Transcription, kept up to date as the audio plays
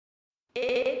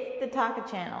the Taka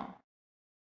channel.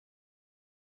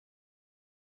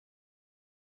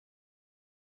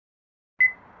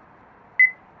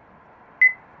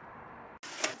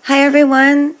 Hi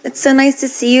everyone, it's so nice to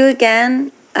see you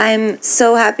again. I'm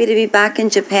so happy to be back in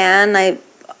Japan. I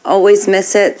always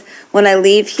miss it when I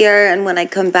leave here, and when I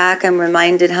come back I'm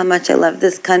reminded how much I love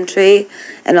this country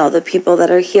and all the people that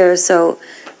are here. So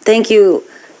thank you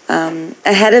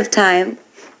ahead of time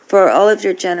for all of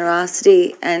your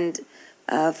generosity and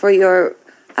for your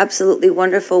absolutely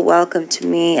wonderful welcome to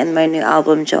me and my new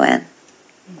album, Joanne.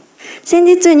 先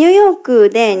日ニューヨーク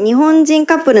で日本人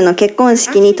カップルの結婚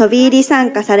式に飛び入り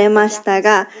参加されました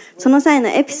が、その際の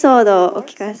エピソードをお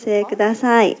聞かせくだ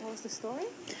さい。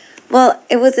Well,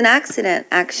 it was an accident,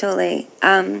 actually.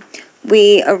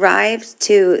 We arrived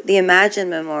to the Imagine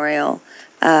Memorial.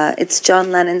 It's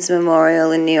John Lennon's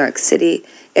memorial in New York City.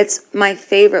 It's my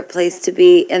favorite place to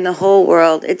be in the whole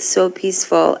world. It's so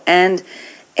peaceful, and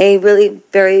a really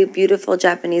very beautiful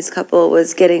Japanese couple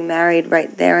was getting married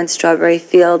right there in Strawberry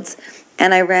Fields,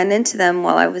 and I ran into them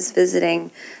while I was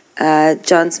visiting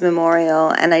John's memorial,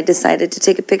 and I decided to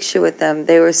take a picture with them.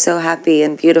 They were so happy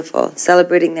and beautiful,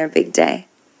 celebrating their big day.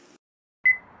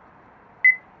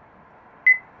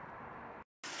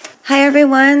 Hi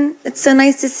everyone, it's so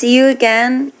nice to see you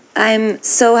again. I'm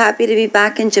so happy to be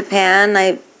back in Japan.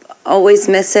 I always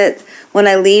miss it when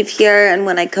I leave here, and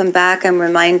when I come back I'm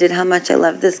reminded how much I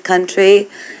love this country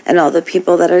and all the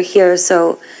people that are here.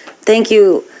 So thank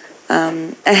you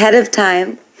ahead of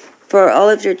time for all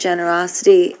of your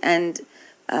generosity and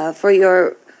for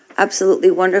your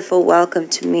absolutely wonderful welcome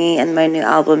to me and my new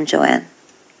album, Joanne.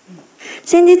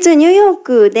 先日ニューヨー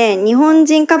クで日本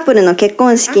人カップルの結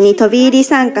婚式に飛び入り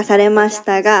参加されまし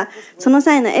たが、その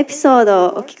際のエピソード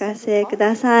をお聞かせく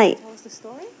ださい。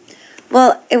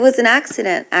Well, it was an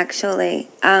accident, actually.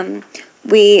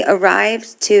 We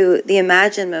arrived to the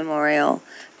Imagine Memorial.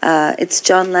 It's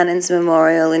John Lennon's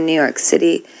memorial in New York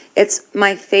City. It's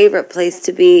my favorite place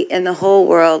to be in the whole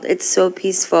world. It's so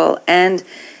peaceful, and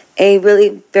a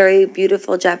really very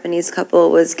beautiful Japanese couple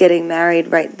was getting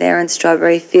married right there in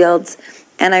Strawberry Fields,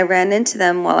 and I ran into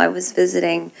them while I was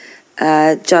visiting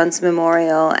John's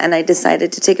memorial, and I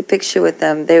decided to take a picture with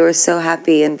them. They were so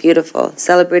happy and beautiful,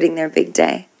 celebrating their big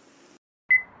day.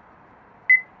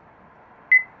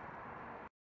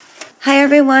 Hi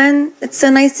everyone, it's so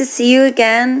nice to see you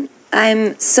again.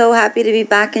 I'm so happy to be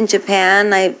back in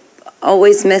Japan. I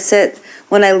always miss it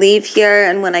when I leave here,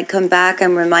 and when I come back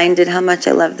I'm reminded how much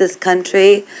I love this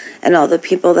country and all the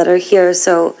people that are here.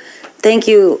 So thank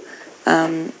you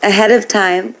ahead of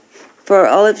time for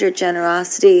all of your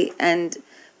generosity and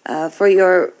for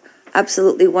your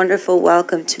absolutely wonderful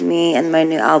welcome to me and my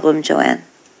new album, Joanne.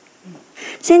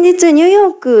 先日ニューヨ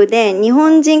ークで日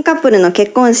本人カップルの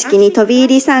結婚式に飛び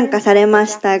入り参加されま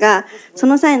したが、そ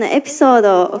の際のエピソー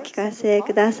ドをお聞かせ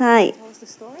ください。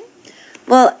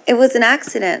Well, it was an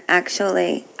accident,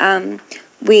 actually.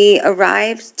 We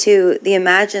arrived to the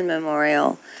Imagine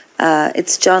Memorial.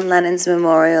 It's John Lennon's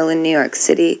memorial in New York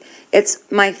City. It's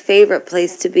my favorite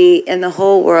place to be in the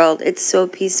whole world. It's so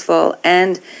peaceful,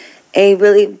 and a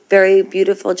really very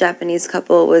beautiful Japanese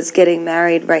couple was getting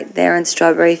married right there in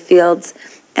Strawberry Fields,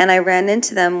 and I ran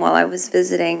into them while I was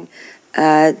visiting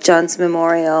John's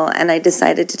memorial, and I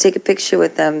decided to take a picture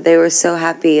with them. They were so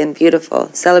happy and beautiful,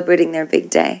 celebrating their big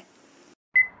day.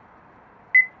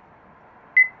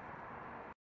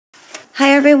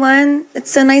 Hi everyone,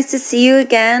 it's so nice to see you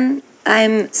again.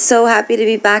 I'm so happy to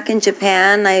be back in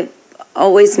Japan. I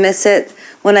always miss it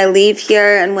when I leave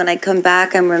here, and when I come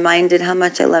back I'm reminded how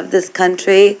much I love this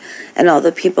country and all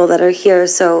the people that are here.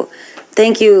 So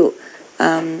thank you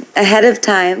ahead of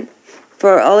time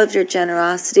for all of your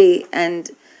generosity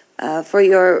and for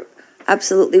your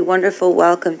absolutely wonderful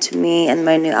welcome to me and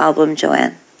my new album,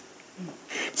 Joanne.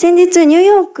 先日ニュー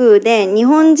ヨークで日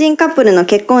本人カップルの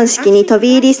結婚式に飛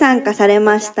び入り参加され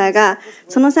ましたが、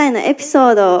その際のエピソ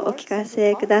ードをお聞か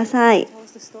せください。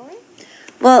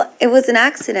Well, it was an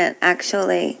accident,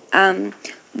 actually.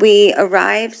 We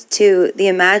arrived to the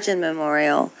Imagine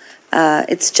Memorial.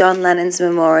 It's John Lennon's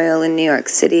memorial in New York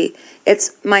City.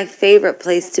 It's my favorite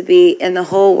place to be in the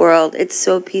whole world. It's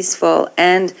so peaceful,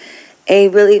 and a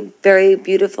really very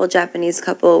beautiful Japanese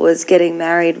couple was getting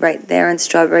married right there in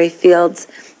Strawberry Fields,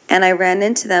 and I ran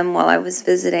into them while I was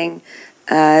visiting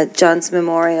John's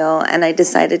memorial, and I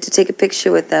decided to take a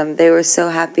picture with them. They were so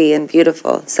happy and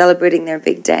beautiful, celebrating their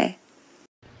big day.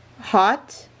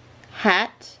 Hot,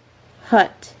 hat,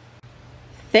 hut.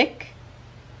 Thick,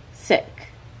 sick.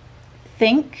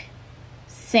 Think,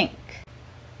 sink.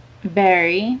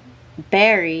 Bury,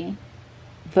 bury.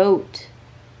 Vote,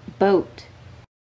 boat.